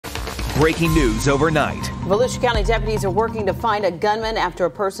Breaking news overnight. Volusia County deputies are working to find a gunman after a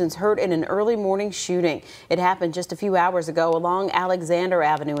person's hurt in an early morning shooting. It happened just a few hours ago along Alexander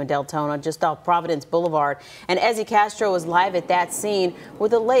Avenue in Deltona, just off Providence Boulevard. And Ezzy Castro is live at that scene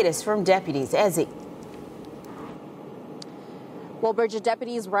with the latest from deputies. Ezzy. Well, Bridget,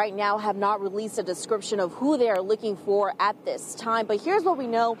 deputies right now have not released a description of who they are looking for at this time. But here's what we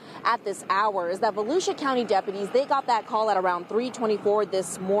know at this hour is that Volusia County deputies, they got that call at around 3:24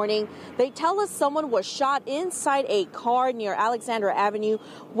 this morning. They tell us someone was shot inside a car near Alexander Avenue,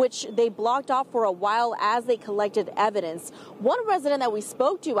 which they blocked off for a while as they collected evidence. One resident that we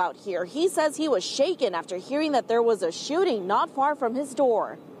spoke to out here, he says he was shaken after hearing that there was a shooting not far from his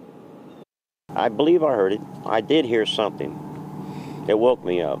door. I believe I heard it. I did hear something. It woke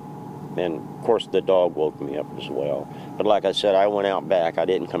me up, and of course the dog woke me up as well. But like I said, I went out back. I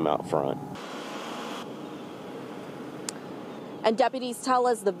didn't come out front. And deputies tell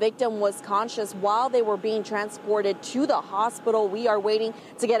us the victim was conscious while they were being transported to the hospital. We are waiting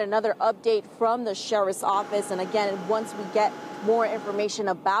to get another update from the sheriff's office. And again, once we get more information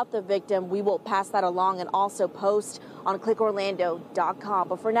about the victim, we will pass that along and also post on clickorlando.com.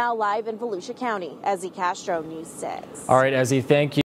 But for now, live in Volusia County, Ezzy Castro, News 6. All right, Ezzy, thank you.